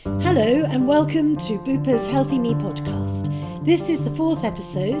Hello and welcome to Bupa's Healthy Me podcast. This is the fourth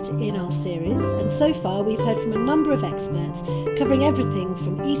episode in our series, and so far we've heard from a number of experts covering everything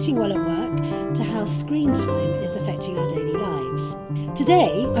from eating well at work to how screen time is affecting our daily lives.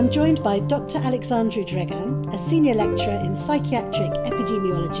 Today I'm joined by Dr Alexandru Dregan, a senior lecturer in Psychiatric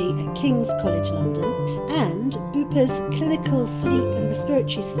Epidemiology at King's College London, and Bupa's clinical sleep and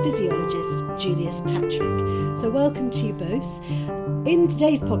respiratory physiologist Julius Patrick. So welcome to you both. In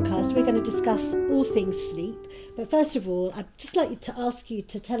today's podcast we're going to discuss all things sleep, but first of all I'd just like to ask you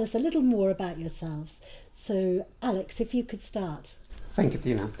to tell us a little more about yourselves. So Alex, if you could start. Thank you,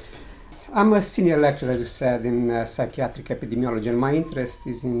 Tina. I'm a senior lecturer, as you said, in Psychiatric Epidemiology, and my interest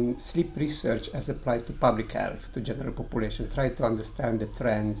is in sleep research as applied to public health, to general population, try to understand the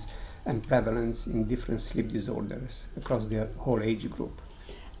trends and prevalence in different sleep disorders across the whole age group.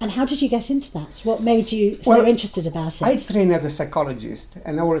 And how did you get into that? What made you so interested about it? I trained as a psychologist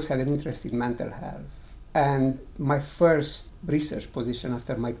and I always had an interest in mental health. And my first research position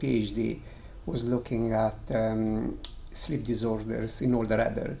after my PhD was looking at sleep disorders in older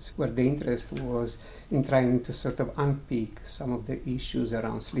adults, where the interest was in trying to sort of unpick some of the issues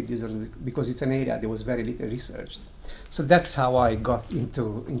around sleep disorders, because it's an area that was very little researched. So that's how I got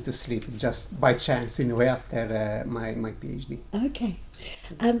into sleep, just by chance, in a way, after my PhD. Okay.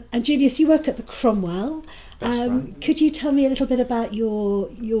 And Julius, you work at the Cromwell. That's right. Could you tell me a little bit about your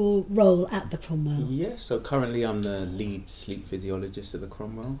role at the Cromwell? Yeah, so currently I'm the lead sleep physiologist at the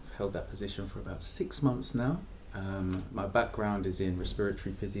Cromwell. I've held that position for about 6 months now. My background is in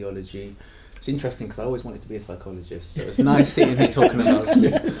respiratory physiology. It's interesting because I always wanted to be a psychologist, so it's nice sitting here talking about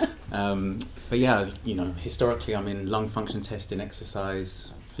sleep. But yeah, historically I'm in lung function testing,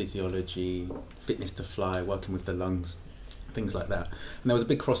 exercise, physiology, fitness to fly, working with the lungs, things like that. And there was a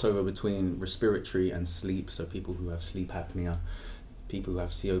big crossover between respiratory and sleep, so people who have sleep apnea, people who have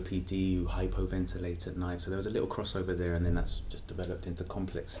COPD, who hypoventilate at night. So there was a little crossover there, and then that's just developed into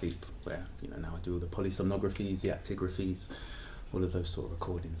complex sleep, where now I do all the polysomnographies, the actigraphies, all of those sort of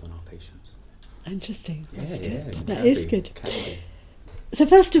recordings on our patients. Interesting. That's good. That is good. So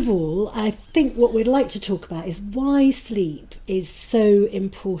first of all, I think what we'd like to talk about is why sleep is so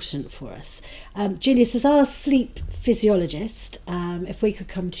important for us. Julius, as our sleep physiologist, if we could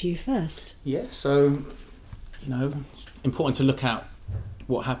come to you first. Yeah, so, it's important to look at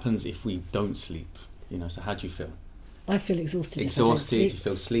what happens if we don't sleep. So how do you feel? I feel exhausted. Exhausted, you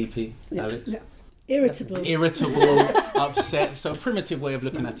feel sleepy, yeah. Alex? Yes. Irritable, upset. So a primitive way of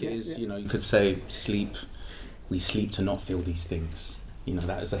looking at it is, you could say we sleep to not feel these things.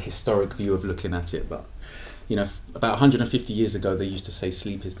 That is a historic view of looking at it. But, about 150 years ago, they used to say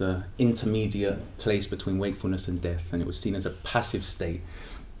sleep is the intermediate place between wakefulness and death. And it was seen as a passive state.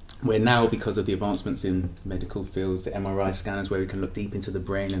 Where now, because of the advancements in medical fields, the MRI scanners where we can look deep into the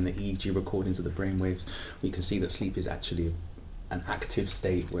brain and the EEG recordings of the brain waves, we can see that sleep is actually an active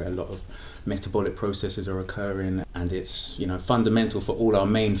state where a lot of metabolic processes are occurring, and it's fundamental for all our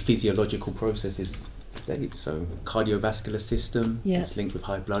main physiological processes today. So cardiovascular system, it's linked with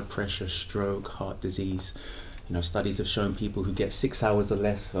high blood pressure, stroke, heart disease. Studies have shown people who get 6 hours or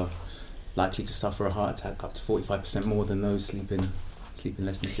less are likely to suffer a heart attack, up to 45% more than those sleeping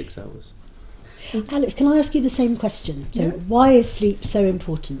less than 6 hours. Alex, can I ask you the same question? So why is sleep so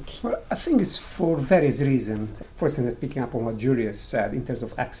important? Well, I think it's for various reasons. First, picking up on what Julius said, in terms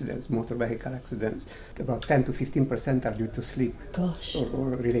of accidents, motor vehicle accidents, about 10 to 15% are due to sleep. Or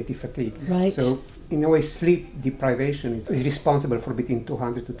related fatigue. Right. So, in a way, sleep deprivation is responsible for between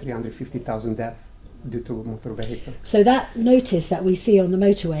 200 to 350,000 deaths due to motor vehicle. So that notice that we see on the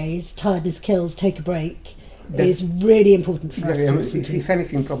motorways, tiredness kills, take a break, is really important for us to listen to. If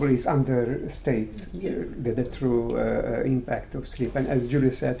anything, probably is understates the true impact of sleep. And as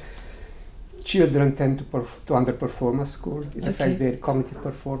Julia said, children tend to underperform at school. It affects their cognitive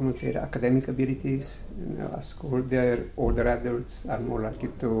performance, their academic abilities. At school, their older adults are more likely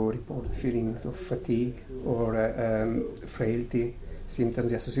to report feelings of fatigue or frailty,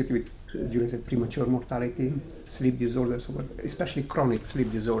 symptoms associated with, Julia said, premature mortality, sleep disorders, especially chronic sleep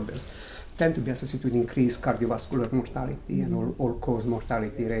disorders, tend to be associated with increased cardiovascular mortality and all-cause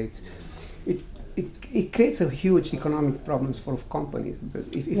mortality rates. It creates a huge economic problems for companies, because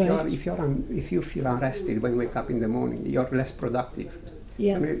if you feel unrested when you wake up in the morning, you're less productive.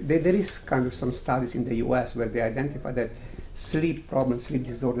 Yeah. So there is kind of some studies in the US where they identify that sleep problems, sleep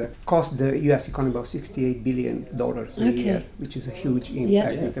disorder, cost the US economy about $68 billion a year, which is a huge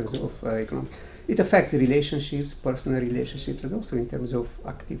impact in terms of economic. It affects relationships, personal relationships, and also in terms of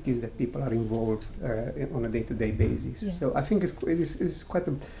activities that people are involved on a day-to-day basis. Yeah. So I think it's quite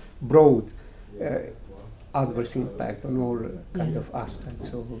a broad adverse impact on all kind of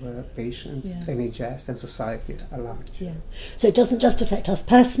aspects of patients, NHS and society at large. Yeah. So it doesn't just affect us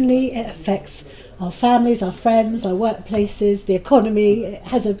personally, it affects our families, our friends, our workplaces, the economy. It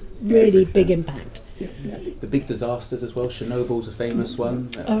has a really big impact. Yeah. The big disasters as well. Chernobyl's a famous one.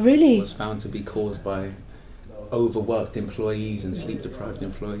 Oh, really? Was found to be caused by overworked employees and sleep-deprived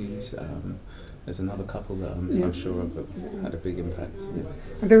employees. There's another couple that I'm sure of had a big impact. Yeah.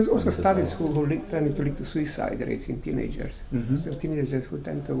 And there's also studies who tend to lead to suicide rates in teenagers. Mm-hmm. So teenagers who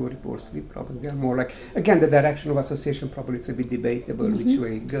tend to report sleep problems, they are more like, again, the direction of association probably it's a bit debatable which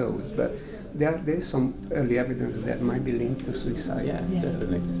way it goes, but there is some early evidence that might be linked to suicide. Yeah,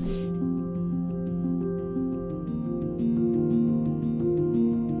 definitely.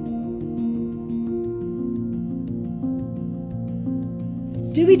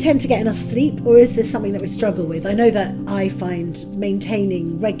 Do we tend to get enough sleep, or is this something that we struggle with? I know that I find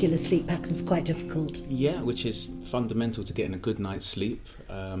maintaining regular sleep patterns quite difficult. Yeah, which is fundamental to getting a good night's sleep.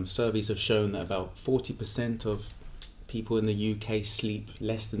 Surveys have shown that about 40% of people in the UK sleep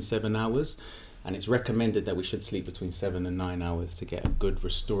less than 7 hours, and it's recommended that we should sleep between 7 and 9 hours to get a good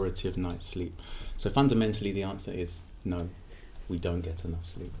restorative night's sleep. So fundamentally the answer is no, we don't get enough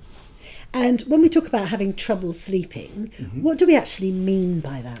sleep. And when we talk about having trouble sleeping, what do we actually mean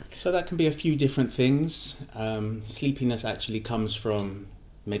by that? So that can be a few different things. Sleepiness actually comes from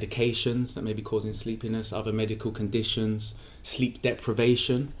medications that may be causing sleepiness, other medical conditions, sleep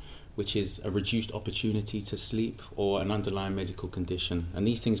deprivation, which is a reduced opportunity to sleep, or an underlying medical condition. And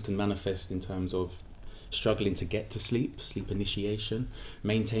these things can manifest in terms of struggling to get to sleep, sleep initiation,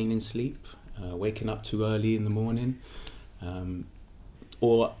 maintaining sleep, waking up too early in the morning,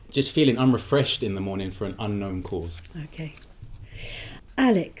 or just feeling unrefreshed in the morning for an unknown cause. Okay.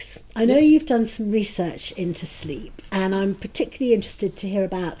 Alex, I know you've done some research into sleep, and I'm particularly interested to hear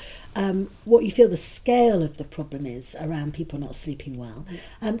about what you feel the scale of the problem is around people not sleeping well.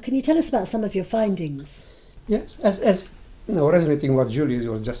 Can you tell us about some of your findings? Yes, as resonating what Julius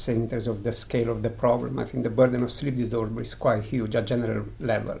was just saying in terms of the scale of the problem, I think the burden of sleep disorder is quite huge at general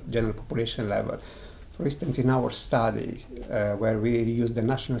population level. For instance, in our studies, where we used the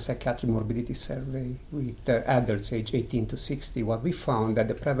National Psychiatric Morbidity Survey with adults aged 18 to 60, what we found that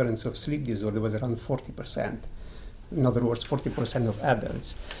the prevalence of sleep disorder was around 40%. In other words, 40% of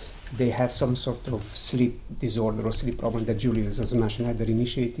adults, they have some sort of sleep disorder or sleep problem that Julius also mentioned, either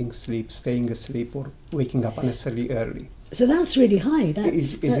initiating sleep, staying asleep, or waking up unnecessarily early. So that's really high.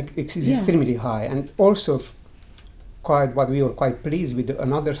 It's extremely high. And also, what we were quite pleased with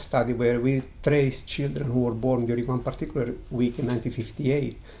another study where we traced children who were born during one particular week in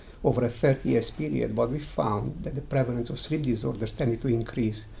 1958 over a 30 years period. What we found that the prevalence of sleep disorders tended to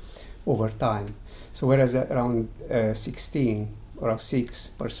increase over time. So whereas around 6%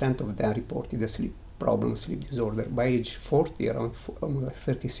 of them reported a sleep problem, sleep disorder, by age 40 around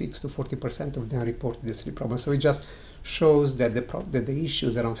 36 to 40% of them reported a sleep problem. So it just shows that the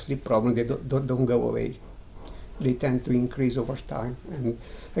issues around sleep problem, they don't go away. They tend to increase over time. And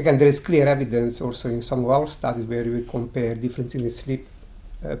again, there is clear evidence also in some of our studies where we compare differences in sleep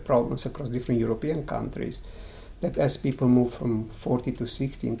problems across different European countries, that as people move from 40 to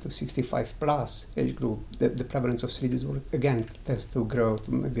 60 to 65 plus age group, the prevalence of sleep disorder again tends to grow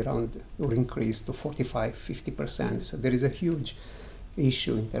to maybe around or increase to 45-50%. So there is a huge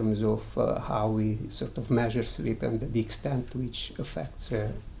issue in terms of how we sort of measure sleep and the extent to which affects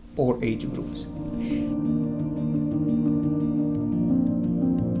all age groups.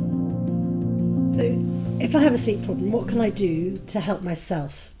 So if I have a sleep problem, what can I do to help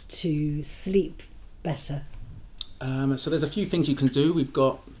myself to sleep better? So there's a few things you can do. We've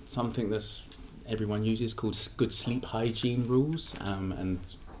got something that everyone uses called good sleep hygiene rules. And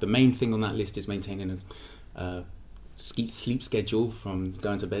the main thing on that list is maintaining a sleep schedule from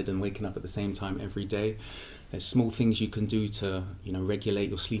going to bed and waking up at the same time every day. There's small things you can do to, regulate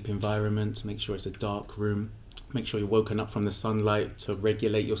your sleep environment, make sure it's a dark room. Make sure you're woken up from the sunlight to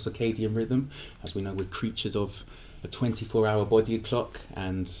regulate your circadian rhythm. As we know, we're creatures of a 24-hour body clock,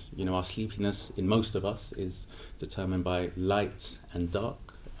 and our sleepiness in most of us is determined by light and dark.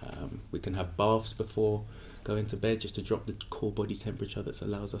 We can have baths before going to bed just to drop the core body temperature that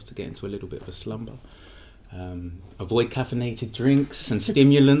allows us to get into a little bit of a slumber. Avoid caffeinated drinks and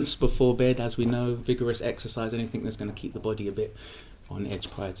stimulants before bed. As we know, vigorous exercise, anything that's going to keep the body a bit on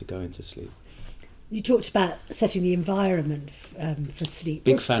edge prior to going to sleep. You talked about setting the environment for sleep.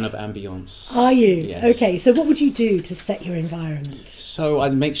 Big fan of ambience. Are you? Yes. Okay, so what would you do to set your environment? So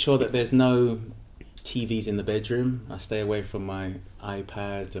I'd make sure that there's no TVs in the bedroom. I stay away from my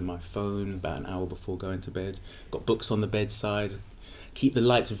iPad and my phone about an hour before going to bed. Got books on the bedside. keep the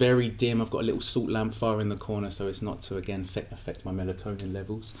lights very dim. I've got a little salt lamp far in the corner so it's not to, again, affect my melatonin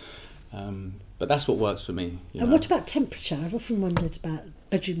levels. But that's what works for me. And what about temperature? I've often wondered about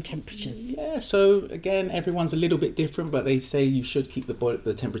bedroom temperatures. Yeah, so again, everyone's a little bit different, but they say you should keep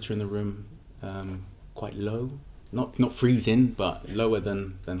the temperature in the room quite low. Not freezing, but lower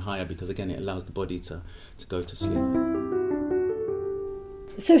than higher, because again, it allows the body to go to sleep.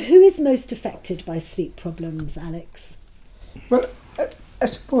 So who is most affected by sleep problems, Alex? Well, I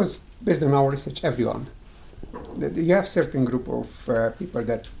suppose, based on our research, everyone. You have certain group of people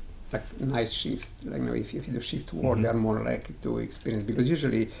that, like night shift, if you do shift work, they are more likely to experience, because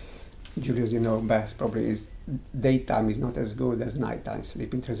usually, Julius, best probably is daytime is not as good as nighttime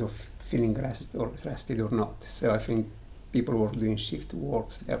sleep in terms of feeling rested or not. So I think people who are doing shift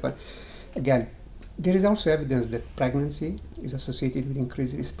works there. But again, there is also evidence that pregnancy is associated with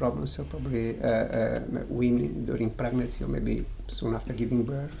increased risk problems. So probably women during pregnancy or maybe soon after giving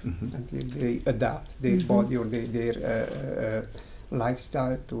birth, until they adapt their body or their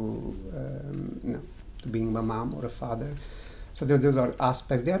lifestyle to being a mom or a father. So those are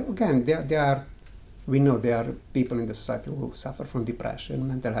aspects. We know there are people in the society who suffer from depression,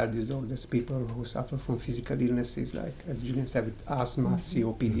 mental health disorders, people who suffer from physical illnesses, like, as Julian said, with asthma,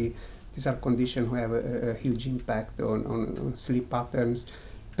 COPD. These are conditions who have a huge impact on sleep patterns,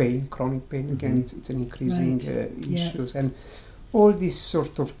 pain, chronic pain. Again, it's an increasing issues. And all these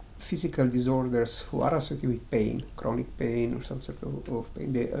sort of physical disorders who are associated with pain, chronic pain or some sort of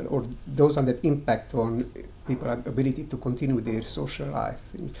pain, or those that impact on people's ability to continue with their social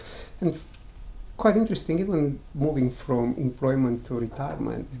life. And quite interesting, even moving from employment to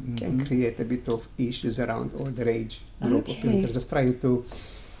retirement can create a bit of issues around older age group of people in terms of trying to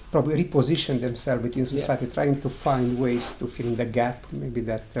probably reposition themselves within society, trying to find ways to fill in the gap maybe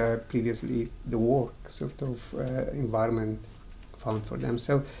that previously the work sort of environment found for them.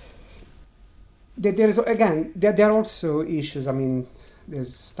 So there are also issues. I mean,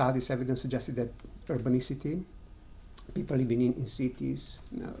 there's studies, evidence suggested that urbanicity, people living in cities,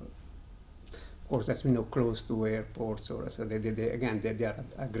 of course, as we know, close to airports, or so they are at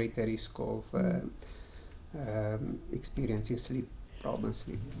a greater risk of experiencing sleep problems.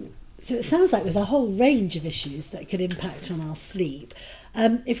 So it sounds like there's a whole range of issues that could impact on our sleep.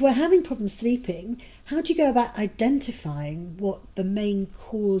 If we're having problems sleeping, how do you go about identifying what the main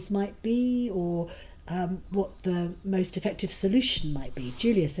cause might be, or what the most effective solution might be?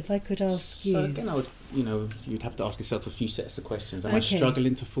 Julius, if I could ask you. So again, I would, you'd have to ask yourself a few sets of questions. Am I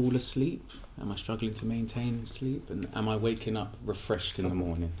struggling to fall asleep? Am I struggling to maintain sleep? And am I waking up refreshed in the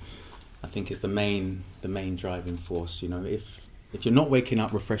morning? I think is the main driving force. If you're not waking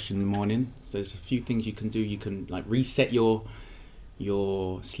up refreshed in the morning, so there's a few things you can do. You can reset your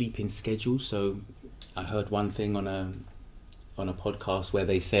sleeping schedule. So I heard one thing on a podcast where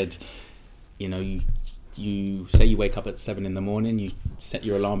they said, you say you wake up at 7 in the morning, you set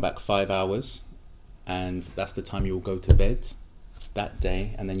your alarm back 5 hours, and that's the time you'll go to bed that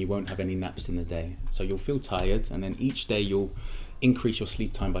day, and then you won't have any naps in the day. So you'll feel tired, and then each day you'll increase your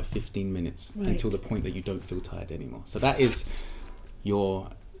sleep time by 15 minutes until the point that you don't feel tired anymore. So that is your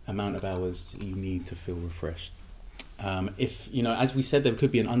amount of hours you need to feel refreshed. If, as we said, there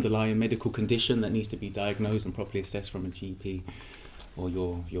could be an underlying medical condition that needs to be diagnosed and properly assessed from a GP or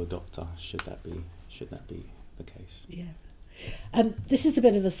your doctor, should that be the case. Yeah. This is a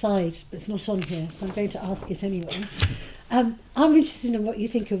bit of a side, but it's not on here, so I'm going to ask it anyway. I'm interested in what you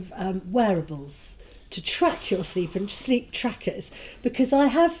think of wearables to track your sleep, and sleep trackers, because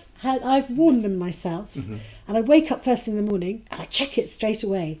I've worn them myself, and I wake up first thing in the morning and I check it straight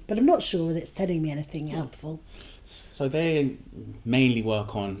away, but I'm not sure that it's telling me anything helpful. So they mainly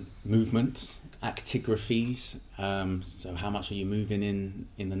work on movement, actigraphies, so how much are you moving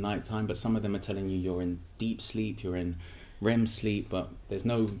in the night time, but some of them are telling you you're in deep sleep, you're in REM sleep, but there's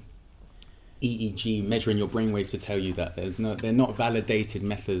no EEG measuring your brainwave to tell you that. They're not validated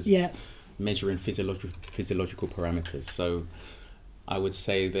methods measuring physiological parameters. So I would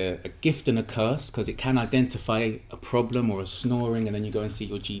say they're a gift and a curse, because it can identify a problem or a snoring, and then you go and see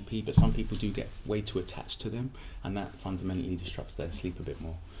your GP, but some people do get way too attached to them, and that fundamentally disrupts their sleep a bit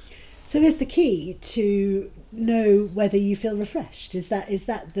more. So is the key to know whether you feel refreshed? Is that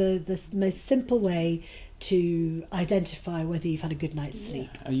the most simple way to identify whether you've had a good night's sleep?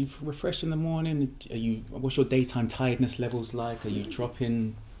 Are you refreshed in the morning? What's your daytime tiredness levels like? Are you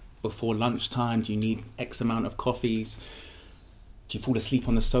dropping before lunchtime? Do you need X amount of coffees? Do you fall asleep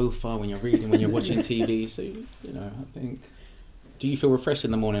on the sofa when you're reading, when you're watching TV? So, I think, do you feel refreshed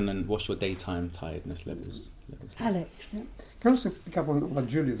in the morning, and what's your daytime tiredness levels Alex? Can also pick up on what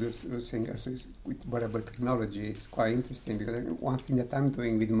Julius was saying also with wearable technology. It's quite interesting because one thing that I'm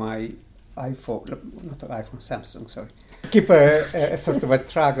doing with my iPhone, not an iPhone, Samsung, sorry, keep a sort of a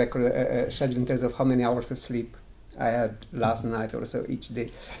track, like a schedule in terms of how many hours of sleep I had last night or so each day.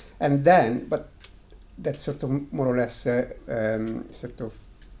 And then, but that's sort of more or less sort of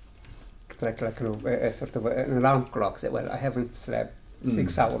track like a sort of an alarm clock. So, well, I haven't slept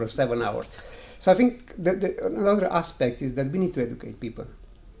 6 hours or 7 hours. So I think another aspect is that we need to educate people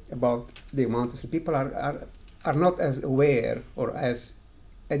about the amount of sleep. People are not as aware or as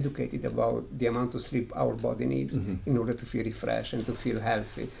educated about the amount of sleep our body needs in order to feel refreshed and to feel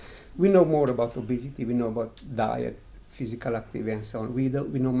healthy. We know more about obesity, we know about diet, physical activity and so on. We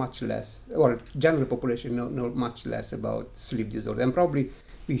know much less, or general population know much less about sleep disorder. And probably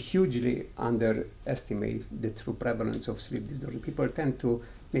we hugely underestimate the true prevalence of sleep disorder. People tend to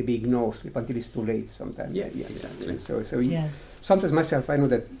maybe ignore sleep until it's too late sometimes. Yeah, exactly. So sometimes myself, I know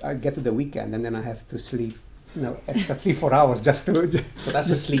that I get to the weekend and then I have to sleep extra 3-4 hours just to... So that's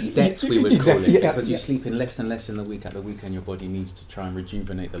a sleep debt, we would call it, because you sleep in less and less in the week. At the weekend, your body needs to try and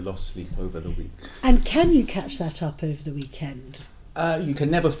rejuvenate the lost sleep over the week. And can you catch that up over the weekend? You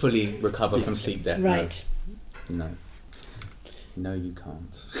can never fully recover from sleep debt. Right. No, you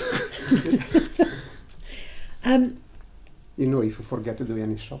can't. You know, if you forget to do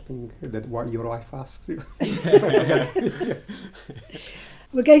any shopping, that's what your wife asks you.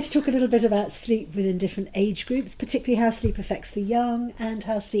 We're going to talk a little bit about sleep within different age groups, particularly how sleep affects the young and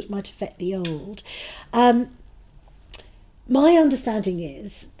how sleep might affect the old. My understanding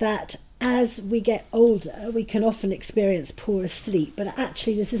is that as we get older, we can often experience poorer sleep, but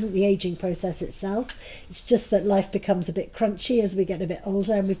actually this isn't the ageing process itself. It's just that life becomes a bit crunchy as we get a bit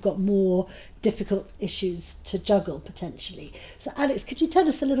older and we've got more difficult issues to juggle potentially. So Alex, could you tell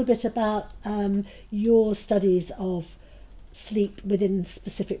us a little bit about your studies of sleep within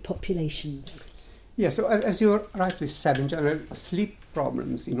specific populations? Yeah, so as you rightly said, in general, sleep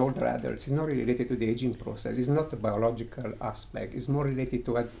problems in older adults is not really related to the aging process. It's not a biological aspect. It's more related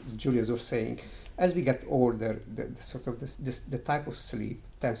to, as Julius was saying, as we get older, the type of sleep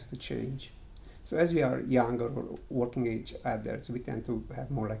tends to change. So as we are younger or working age adults, we tend to have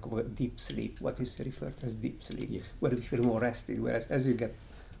more like a deep sleep, what is referred to as deep sleep, where we feel more rested. Whereas as you get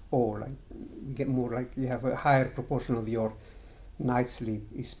old, you get more like you have a higher proportion of your night sleep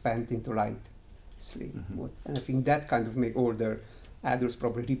is spent into light sleep. And I think that kind of make older adults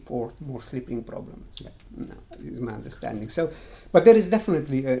probably report more sleeping problems. Is my understanding. So, but there is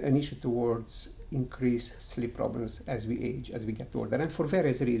definitely an issue towards increased sleep problems as we age, as we get older, and for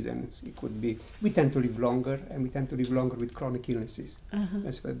various reasons. It could be we tend to live longer, and we tend to live longer with chronic illnesses.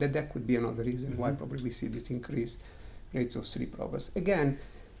 So that could be another reason why probably we see this increased rates of sleep problems. Again,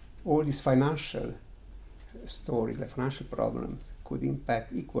 all these financial stories, like financial problems, could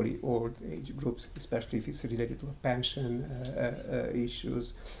impact equally old age groups, especially if it's related to pension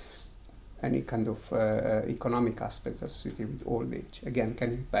issues, any kind of economic aspects associated with old age. Again,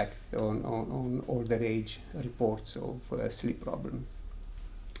 can impact on older age reports of sleep problems.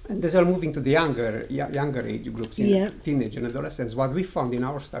 And as well, moving to the younger age groups, teenage and adolescents, what we found in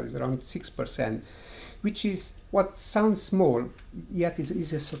our studies around 6%, which is what sounds small, yet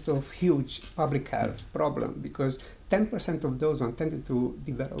is a sort of huge public health problem, because 10% of those ones tended to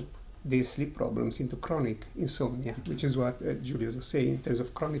develop their sleep problems into chronic insomnia, which is what Julius was saying. In terms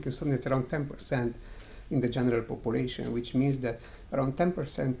of chronic insomnia, it's around 10% in the general population, which means that around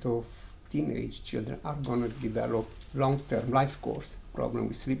 10% of teenage children are going to develop long-term life course problem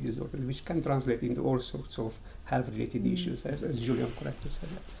with sleep disorders, which can translate into all sorts of health-related issues, as Julian correctly said.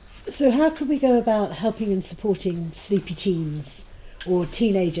 So how can we go about helping and supporting sleepy teens or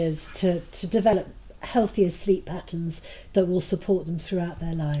teenagers to develop healthier sleep patterns that will support them throughout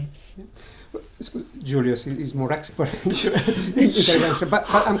their lives? Julius is more expert in intervention, but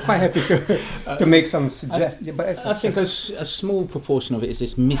I'm quite happy to make some suggestions. I think a small proportion of it is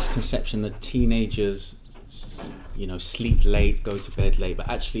this misconception that teenagers sleep late, go to bed late, but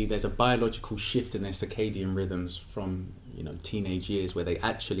actually there's a biological shift in their circadian rhythms from teenage years where they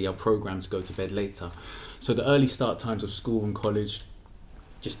actually are programmed to go to bed later. So the early start times of school and college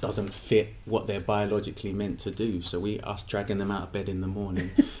just doesn't fit what they're biologically meant to do. So us dragging them out of bed in the morning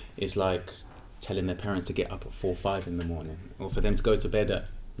is like telling their parent to get up at 4 or 5 in the morning, or for them to go to bed at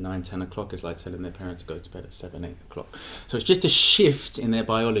 9-10 o'clock is like telling their parent to go to bed at 7-8 o'clock. So it's just a shift in their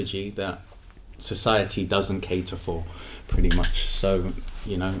biology that society doesn't cater for, pretty much. So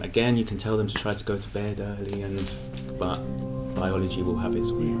again, you can tell them to try to go to bed early, but biology will have its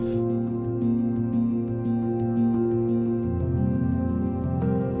way.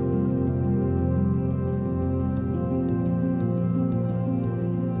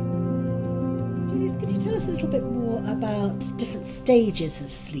 little bit more about different stages of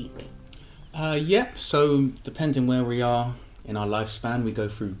sleep? So depending where we are in our lifespan, we go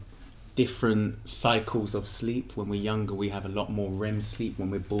through different cycles of sleep. When we're younger, we have a lot more REM sleep when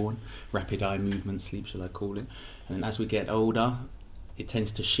we're born, rapid eye movement sleep, shall I call it. And then as we get older, it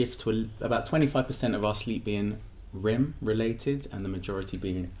tends to shift to about 25% of our sleep being REM related and the majority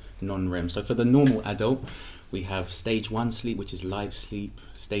being non-REM. So for the normal adult, we have stage 1 sleep, which is light sleep,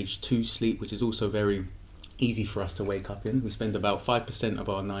 stage 2 sleep, which is also very easy for us to wake up in. We spend about 5% of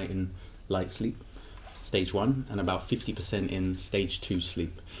our night in light sleep, stage 1, and about 50% in stage 2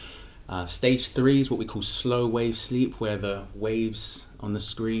 sleep. Stage 3 is what we call slow wave sleep, where the waves on the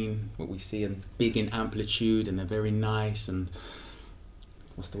screen, what we see, are big in amplitude and they're very nice and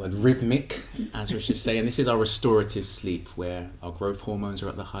rhythmic, as we should say. And this is our restorative sleep, where our growth hormones are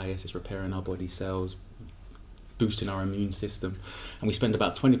at the highest, it's repairing our body cells, boosting our immune system. And we spend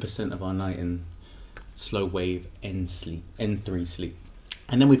about 20% of our night in slow wave N3 sleep.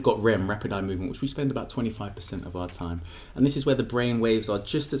 And then we've got REM, rapid eye movement, which we spend about 25% of our time. And this is where the brain waves are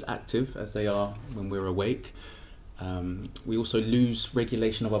just as active as they are when we're awake. We also lose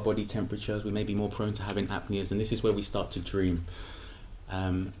regulation of our body temperatures. We may be more prone to having apneas, and this is where we start to dream.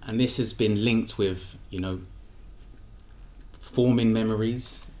 And this has been linked with, forming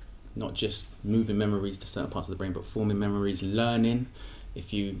memories, not just moving memories to certain parts of the brain, but forming memories, learning.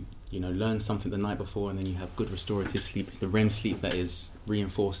 If you learn something the night before and then you have good restorative sleep, it's the REM sleep that is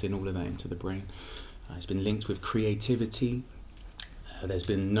reinforcing all of that into the brain. It's been linked with creativity. There's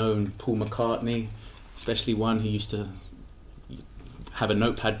been known Paul McCartney, especially one who used to have a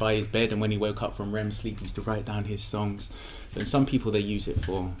notepad by his bed, and when he woke up from REM sleep, he used to write down his songs. And some people, they use it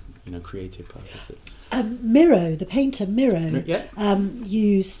for creative purposes. Miro, the painter Miro, yeah.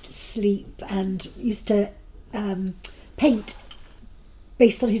 Used sleep and used to paint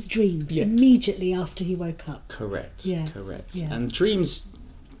based on his dreams immediately after he woke up. Correct. Yeah. Correct. Yeah. And dreams,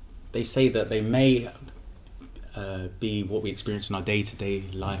 they say that they may be what we experience in our day-to-day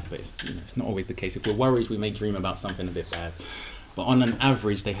life, but it's not always the case. If we're worried, we may dream about something a bit bad. But on an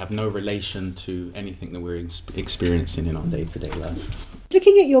average, they have no relation to anything that we're experiencing in our day-to-day life.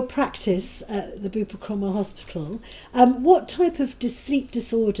 Looking at your practice at the Bupa Cromwell Hospital, what type of sleep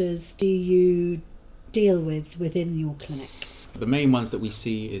disorders do you deal with within your clinic? The main ones that we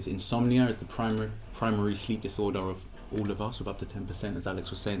see is insomnia as the primary sleep disorder of all of us, with up to 10%, as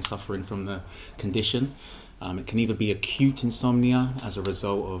Alex was saying, suffering from the condition. It can either be acute insomnia as a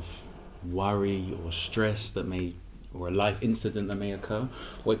result of worry or stress or a life incident that may occur,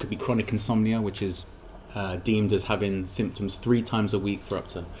 or it could be chronic insomnia, which is deemed as having symptoms 3 times a week for up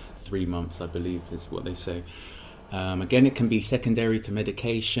to 3 months, I believe is what they say. Again, it can be secondary to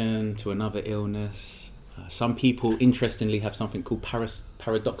medication, to another illness. Some people, interestingly, have something called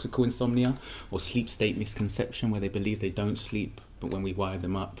paradoxical insomnia, or sleep state misconception, where they believe they don't sleep, but when we wire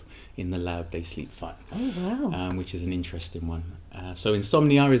them up in the lab, they sleep fine. Oh, wow. Which is an interesting one. So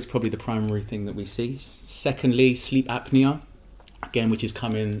insomnia is probably the primary thing that we see. Secondly, sleep apnea, again, which is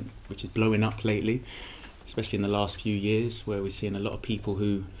blowing up lately, especially in the last few years, where we're seeing a lot of people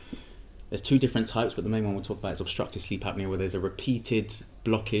who, there's 2 different types, but the main one we'll talk about is obstructive sleep apnea, where there's a repeated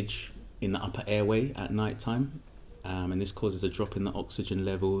blockage in the upper airway at night time, and this causes a drop in the oxygen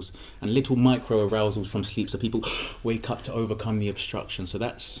levels and little micro arousals from sleep, so people wake up to overcome the obstruction. So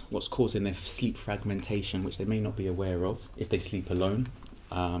that's what's causing their sleep fragmentation, which they may not be aware of if they sleep alone.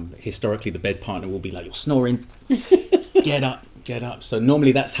 Historically, the bed partner will be like, "You're snoring, get up." So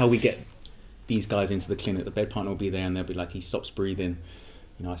normally that's how we get these guys into the clinic. The bed partner will be there and they'll be like, "He stops breathing,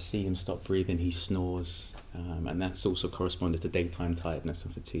 I see him stop breathing, he snores," and that's also corresponded to daytime tiredness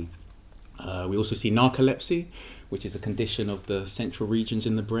and fatigue. We also see narcolepsy, which is a condition of the central regions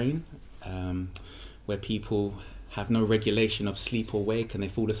in the brain, where people have no regulation of sleep or wake, and they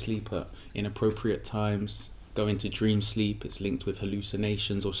fall asleep at inappropriate times, go into dream sleep. It's linked with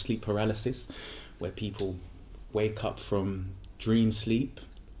hallucinations or sleep paralysis, where people wake up from dream sleep,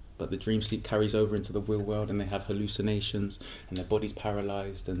 but the dream sleep carries over into the real world and they have hallucinations and their body's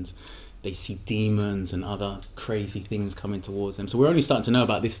paralyzed and they see demons and other crazy things coming towards them. So we're only starting to know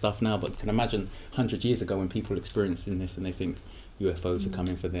about this stuff now, but you can imagine 100 years ago when people experiencing this and they think UFOs are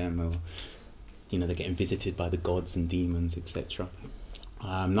coming for them, or they're getting visited by the gods and demons, etc.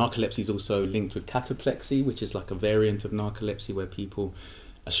 Narcolepsy is also linked with cataplexy, which is like a variant of narcolepsy, where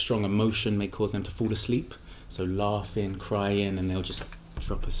a strong emotion may cause them to fall asleep. So laughing, crying, and they'll just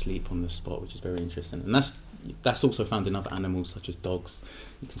drop asleep on the spot, which is very interesting. And that's also found in other animals, such as dogs.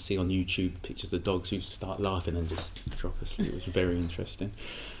 You can see on YouTube pictures of dogs who start laughing and just drop asleep, which is very interesting.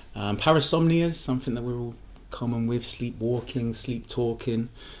 Parasomnia is something that we're all common with, sleepwalking, sleep talking.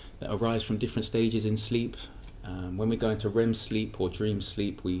 that arise from different stages in sleep. When we go into REM sleep or dream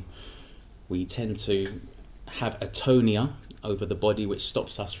sleep, we tend to have atonia over the body, which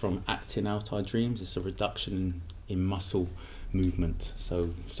stops us from acting out our dreams. It's a reduction in muscle movement, so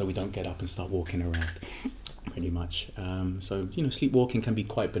we don't get up and start walking around, pretty much. So, sleepwalking can be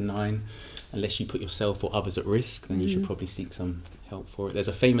quite benign. Unless you put yourself or others at risk, then you should probably seek some help for it. There's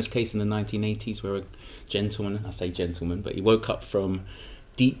a famous case in the 1980s where a gentleman, I say gentleman, but he woke up from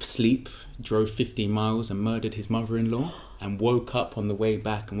deep sleep, drove 15 miles and murdered his mother-in-law, and woke up on the way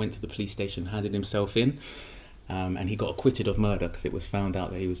back and went to the police station, handed himself in, and he got acquitted of murder because it was found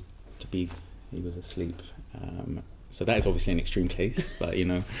out that he was asleep. So that is obviously an extreme case, but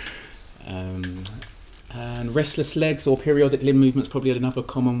and restless legs or periodic limb movements probably another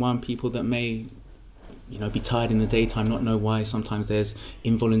common one. People that may be tired in the daytime, not know why. Sometimes there's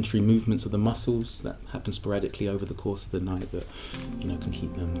involuntary movements of the muscles that happen sporadically over the course of the night that can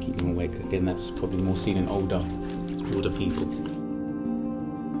keep them awake. Again, that's probably more seen in older people.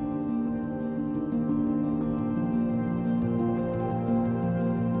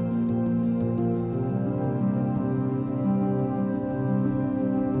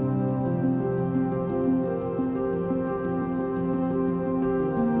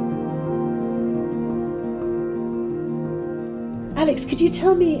 Alex, could you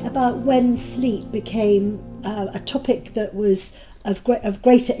tell me about when sleep became a topic that was of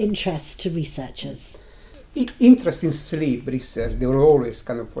greater interest to researchers? Interest in sleep research, they were always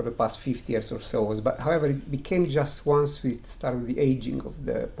kind of for the past 50 years or so, but however it became just once we started the aging of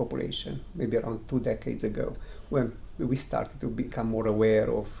the population, maybe around 2 decades ago, when we started to become more aware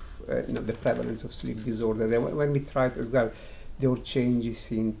of the prevalence of sleep disorders. And when we tried as well, there were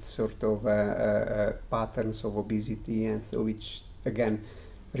changes in sort of patterns of obesity, and so which again,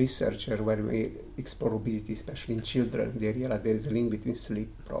 researchers, when we explore obesity, especially in children, they realize there is a link between sleep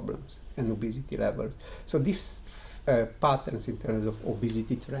problems and obesity levels. So these patterns in terms of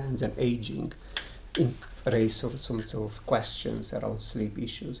obesity trends and aging raise some sort of questions around sleep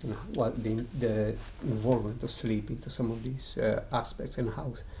issues and what the involvement of sleep into some of these aspects and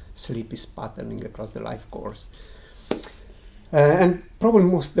how sleep is patterning across the life course. And probably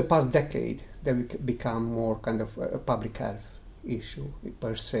most the past decade, they become more kind of a public health issue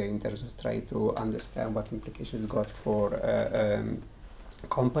per se, in terms of trying to understand what implications it's got for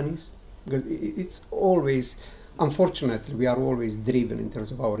companies, because it's always, unfortunately, we are always driven in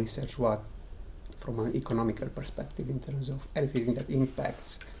terms of our research from an economical perspective, in terms of everything that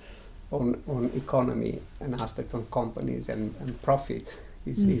impacts on economy and aspect on companies and profit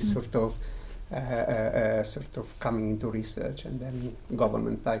is sort of coming into research, and then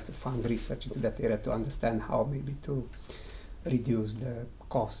government try to fund research into that area to understand how maybe to reduce the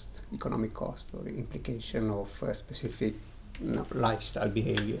cost, economic cost, or implication of specific lifestyle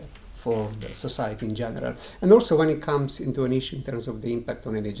behavior for the society in general. And also when it comes into an issue in terms of the impact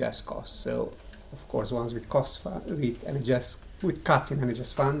on NHS costs. So, of course, once with cuts in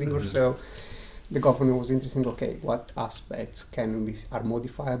NHS funding or so, the government was interested in, okay, what aspects are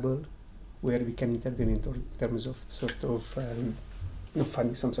modifiable, where we can intervene in terms of sort of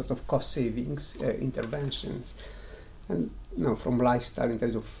finding some sort of cost savings interventions. And from lifestyle in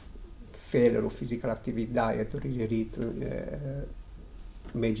terms of failure of physical activity, diet, to really lead to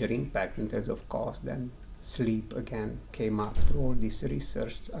major impact in terms of cost. Then sleep again came up through all this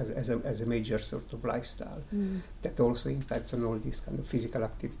research as a major sort of lifestyle that also impacts on all this kind of physical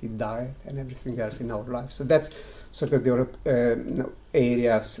activity, diet, and everything else in our life. So that's sort of the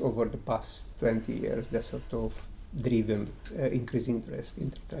areas over the past 20 years that sort of driven increased interest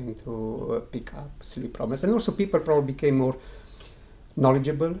in trying to pick up sleep problems. And also people probably became more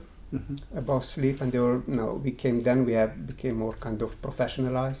knowledgeable about sleep, and we became more kind of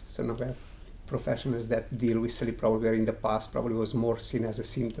professionalized. So now we have professionals that deal with sleep problems, where in the past probably was more seen as a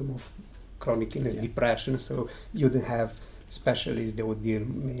symptom of chronic illness, depression. So you didn't have specialists that would deal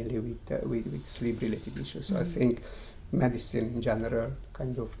mainly with sleep-related issues. So I think medicine in general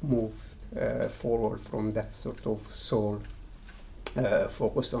kind of moved forward from that sort of sole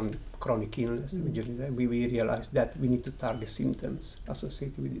focus on chronic illness. We realized that we need to target symptoms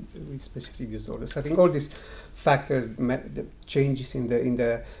associated with specific disorders. So I think all these factors, the changes in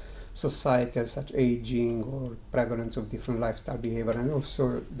the society as such, aging or prevalence of different lifestyle behavior, and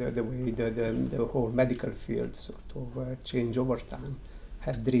also the way the whole medical field sort of change over time,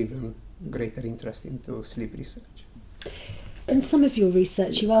 had driven greater interest into sleep research. In some of your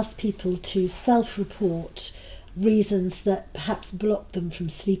research, you asked people to self-report reasons that perhaps block them from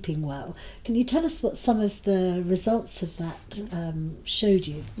sleeping well. Can you tell us what some of the results of that showed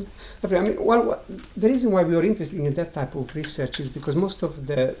you? I mean, the reason why we are interested in that type of research is because most of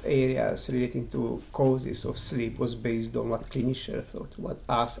the areas relating to causes of sleep was based on what clinicians thought, what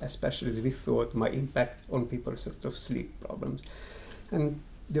us as specialists we thought might impact on people's sort of sleep problems. And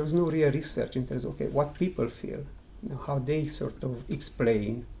there was no real research in terms of, what people feel, how they sort of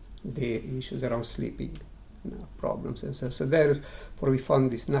explain their issues around sleeping problems. And so therefore we found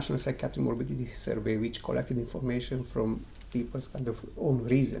this National Psychiatric Morbidity Survey, which collected information from people's kind of own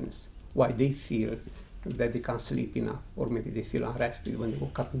reasons why they feel that they can't sleep enough, or maybe they feel unrested when they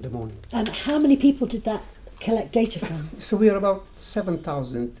woke up in the morning. And how many people did that collect data from? So we are about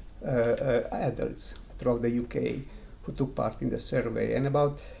 7,000 adults throughout the UK who took part in the survey, and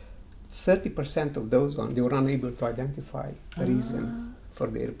about 30% of those ones, they were unable to identify the reason for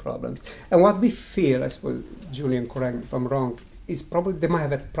their problems. And what we feel, I suppose, Julian, correct me if I'm wrong, is probably they might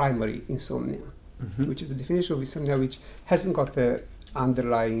have had primary insomnia, which is a definition of insomnia which hasn't got the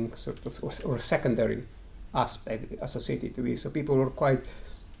underlying sort of or secondary aspect associated with it. So people were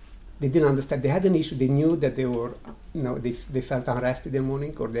they didn't understand. They had an issue. They knew that they were, they felt unrested in the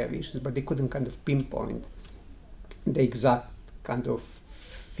morning or they have issues, but they couldn't kind of pinpoint the exact kind of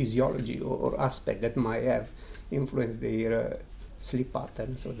physiology or aspect that might have influenced their sleep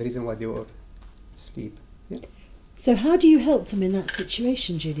pattern. So the reason why they were asleep. Yeah. So how do you help them in that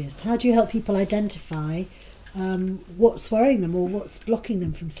situation, Julius? How do you help people identify what's worrying them or what's blocking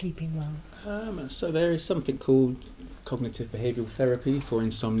them from sleeping well? So there is something called cognitive behavioural therapy for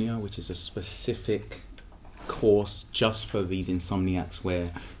insomnia, which is a specific course just for these insomniacs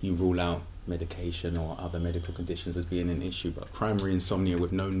where you rule out medication or other medical conditions as being an issue, but primary insomnia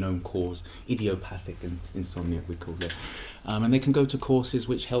with no known cause, idiopathic insomnia we call it. And they can go to courses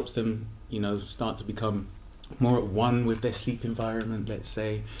which helps them, start to become more at one with their sleep environment, let's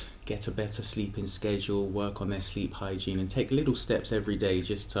say, get a better sleeping schedule, work on their sleep hygiene, and take little steps every day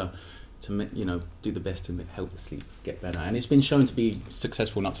just to do the best to help the sleep get better. And it's been shown to be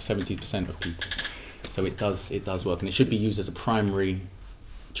successful in up to 70% of people. So it does work, and it should be used as a primary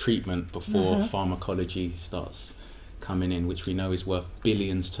treatment before pharmacology starts coming in, which we know is worth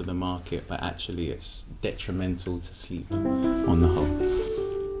billions to the market, but actually it's detrimental to sleep on the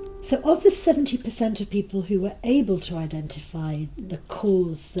whole. So of the 70% of people who were able to identify the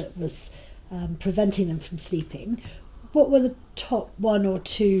cause that was preventing them from sleeping, what were the top one or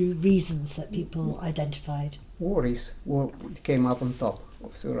two reasons that people identified? Worries came up on top.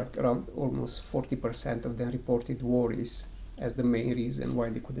 So like around almost 40% of them reported worries as the main reason why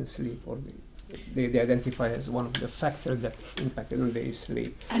they couldn't sleep, or they identify as one of the factors that impacted on their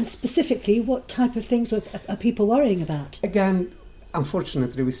sleep. And specifically, what type of things are people worrying about? Again,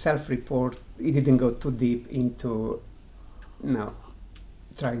 unfortunately, with self-report, it didn't go too deep into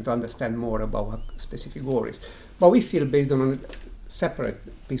trying to understand more about what specific worries. But we feel, based on a separate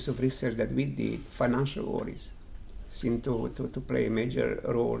piece of research that we did, financial worries seem to play a major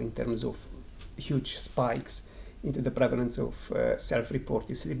role in terms of huge spikes into the prevalence of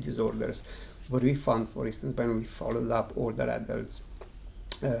self-reported sleep disorders. What we found, for instance, when we followed up older adults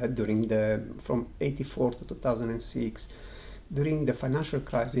from 1984 to 2006, during the financial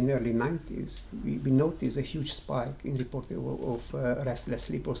crisis in the early 90s, we noticed a huge spike in reporting of restless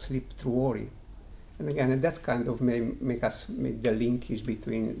sleep or sleep through worry. And again, that's kind of make the linkage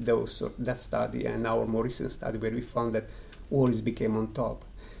between that study and our more recent study, where we found that worries became on top.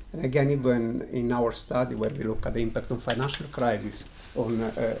 And again, even in our study, where we look at the impact on financial crisis on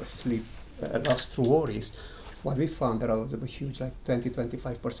sleep loss through worries, what we found, there was a huge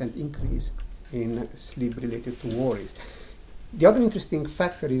 20-25% increase in sleep related to worries. The other interesting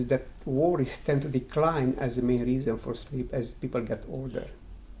factor is that worries tend to decline as a main reason for sleep as people get older.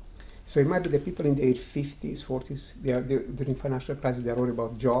 So it might be that people in their 50s, 40s, during financial crisis, they're worried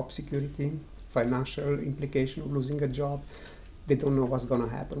about job security, financial implication of losing a job. They don't know what's going to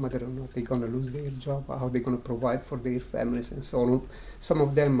happen, whether or not they're going to lose their job, how they're going to provide for their families, and so on. Some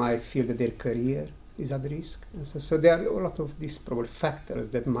of them might feel that their career is at risk. And so there are a lot of these probably factors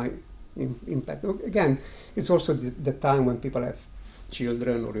that might impact. Again, it's also the time when people have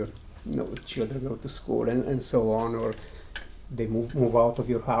children, or your children go to school and so on, or they move out of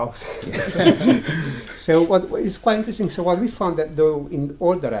your house. So what is quite interesting, so what we found that though in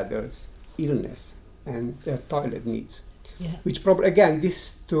older adults, illness and toilet needs, which probably, again,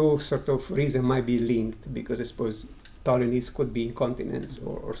 these two sort of reasons might be linked, because I suppose toilet needs could be incontinence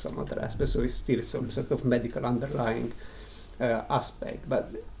or some other aspect, so it's still some sort of medical underlying aspect. But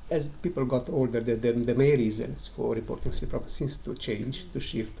as people got older, the main reasons for reporting sleep problems seems to change, to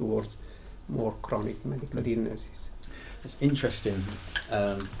shift towards more chronic medical illnesses. It's interesting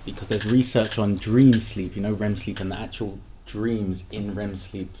because there's research on dream sleep, REM sleep, and the actual dreams in REM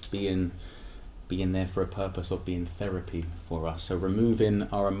sleep being there for a purpose of being therapy for us. So removing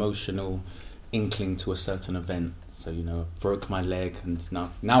our emotional inkling to a certain event. So, broke my leg, and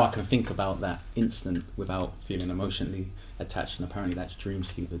now I can think about that instant without feeling emotionally attached, and apparently that's dream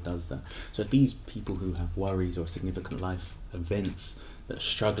sleep that does that. So if these people who have worries or significant life events that are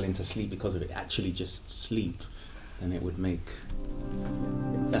struggling to sleep because of it actually just sleep, then it would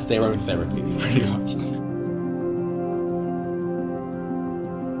that's their own therapy, pretty much.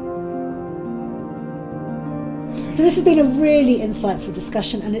 So this has been a really insightful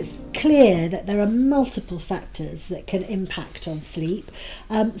discussion, and it's clear that there are multiple factors that can impact on sleep.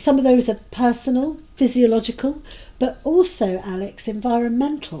 Some of those are personal, physiological, but also, Alex,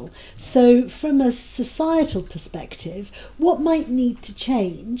 environmental. So from a societal perspective, what might need to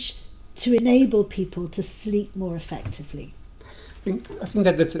change to enable people to sleep more effectively? I think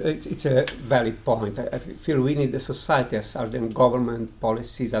that it's a valid point. I feel we need the society as such, and government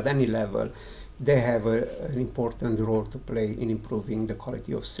policies at any level. They have an important role to play in improving the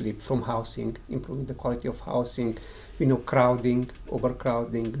quality of sleep, from housing, improving the quality of housing, crowding,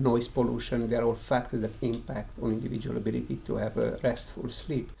 overcrowding, noise pollution. They are all factors that impact on individual ability to have a restful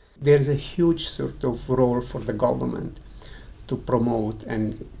sleep. There is a huge sort of role for the government to promote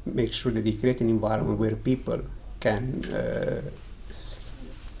and make sure that they create an environment where people can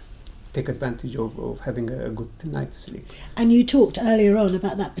take advantage of having a good night's sleep. And you talked earlier on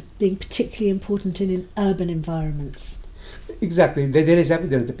about that being particularly important in urban environments. Exactly. There is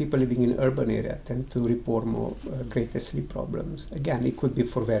evidence that people living in urban areas tend to report more greater sleep problems. Again, it could be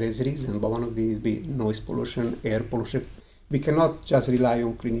for various reasons, but one of these be noise pollution, air pollution. We cannot just rely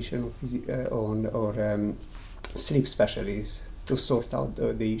on clinicians or sleep specialists to sort out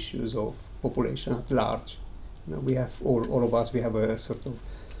the issues of population at large. We have all of us. We have a sort of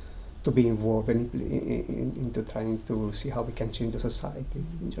to be involved into trying to see how we can change the society.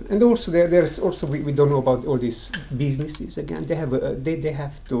 And also there's also we don't know about all these businesses. Again, they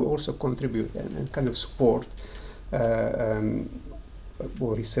have to also contribute and kind of support or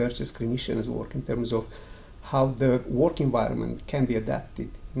researchers, clinicians work in terms of how the work environment can be adapted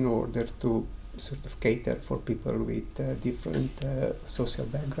in order to sort of cater for people with different social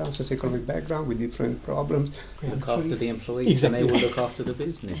backgrounds, socioeconomic background, with different problems. Look after the employees, exactly. And they will look after the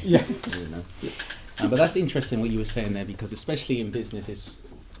business. Yeah. But that's interesting what you were saying there, because especially in business,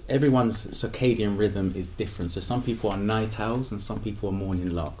 everyone's circadian rhythm is different. So some people are night owls and some people are morning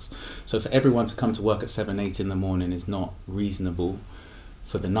larks. So for everyone to come to work at 7, 8 in the morning is not reasonable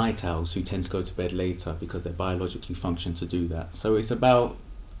for the night owls, who tend to go to bed later because they're biologically functioned to do that. So it's about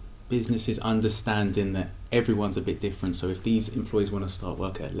businesses understanding that everyone's a bit different. So if these employees want to start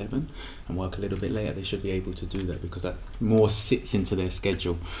work at 11 and work a little bit later, they should be able to do that because that more sits into their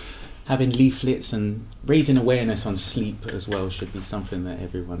schedule. Having leaflets and raising awareness on sleep as well should be something that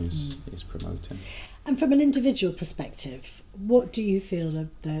everyone is promoting. And from an individual perspective, what do you feel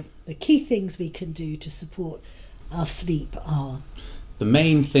the key things we can do to support our sleep are? The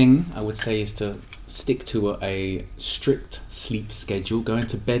main thing I would say is to stick to a strict sleep schedule, going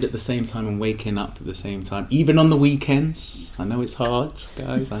to bed at the same time and waking up at the same time, even on the weekends. I know it's hard,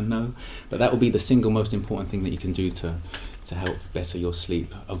 guys, I know, but that will be the single most important thing that you can do to help better your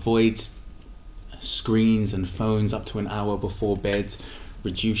sleep. Avoid screens and phones up to an hour before bed.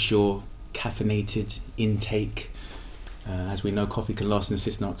 Reduce your caffeinated intake. As we know, coffee can last in the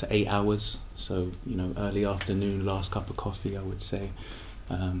system up to 8 hours. So, early afternoon, last cup of coffee, I would say,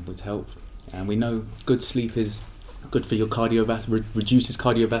 would help. And we know good sleep is good for your reduces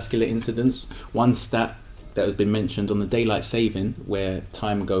cardiovascular incidence. One stat that has been mentioned on the daylight saving, where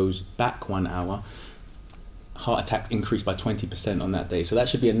time goes back 1 hour, heart attacks increased by 20% on that day. So that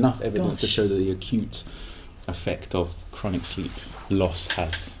should be enough evidence to show that the acute effect of chronic sleep loss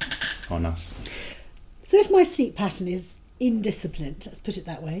has on us. So if my sleep pattern is indisciplined, let's put it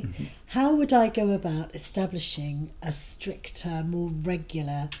that way, how would I go about establishing a stricter, more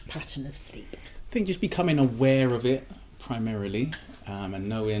regular pattern of sleep? I think just becoming aware of it primarily, and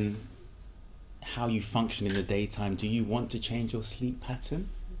knowing how you function in the daytime. Do you want to change your sleep pattern?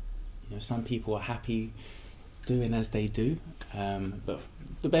 Some people are happy doing as they do, but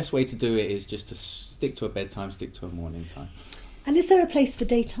the best way to do it is just to stick to a bedtime, stick to a morning time. And is there a place for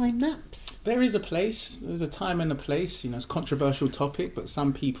daytime naps? There is a place. There's a time and a place. It's a controversial topic, but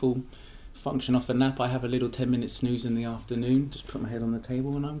some people function off a nap. I have a little 10-minute snooze in the afternoon, just put my head on the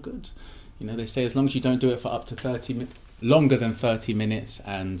table and I'm good. They say as long as you don't do it for up to longer than 30 minutes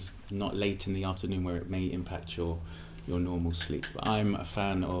and not late in the afternoon where it may impact your normal sleep. But I'm a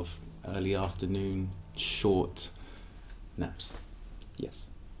fan of early afternoon, short naps. Yes.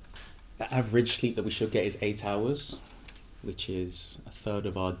 The average sleep that we should get is 8 hours, which is a third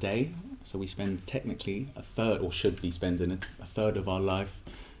of our day. So we spend technically a third, or should be spending a third of our life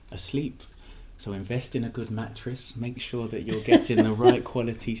asleep. So invest in a good mattress. Make sure that you're getting the right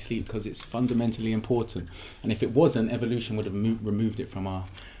quality sleep, because it's fundamentally important. And if it wasn't, evolution would have removed it from our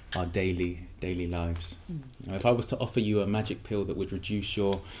daily lives. You know, if I was to offer you a magic pill that would reduce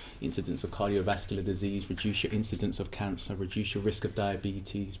your incidence of cardiovascular disease, reduce your incidence of cancer, reduce your risk of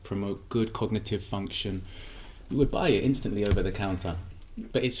diabetes, promote good cognitive function, you would buy it instantly over the counter.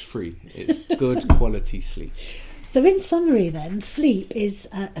 But it's free. It's good quality sleep. So in summary then, sleep is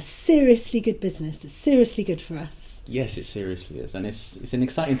a seriously good business. It's seriously good for us. Yes, it seriously is. And it's an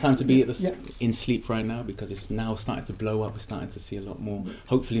exciting time to be in sleep right now, because it's now starting to blow up. We're starting to see a lot more,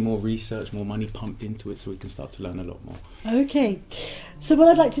 hopefully more research, more money pumped into it, so we can start to learn a lot more. Okay. So what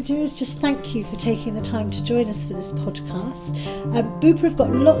I'd like to do is just thank you for taking the time to join us for this podcast. Bupa have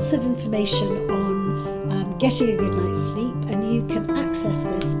got lots of information on getting a good night's sleep, and you can access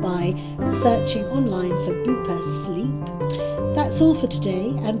this by searching online for Bupa Sleep. That's all for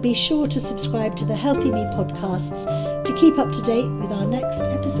today, and be sure to subscribe to the Healthy Me podcasts to keep up to date with our next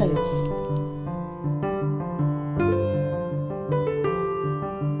episodes.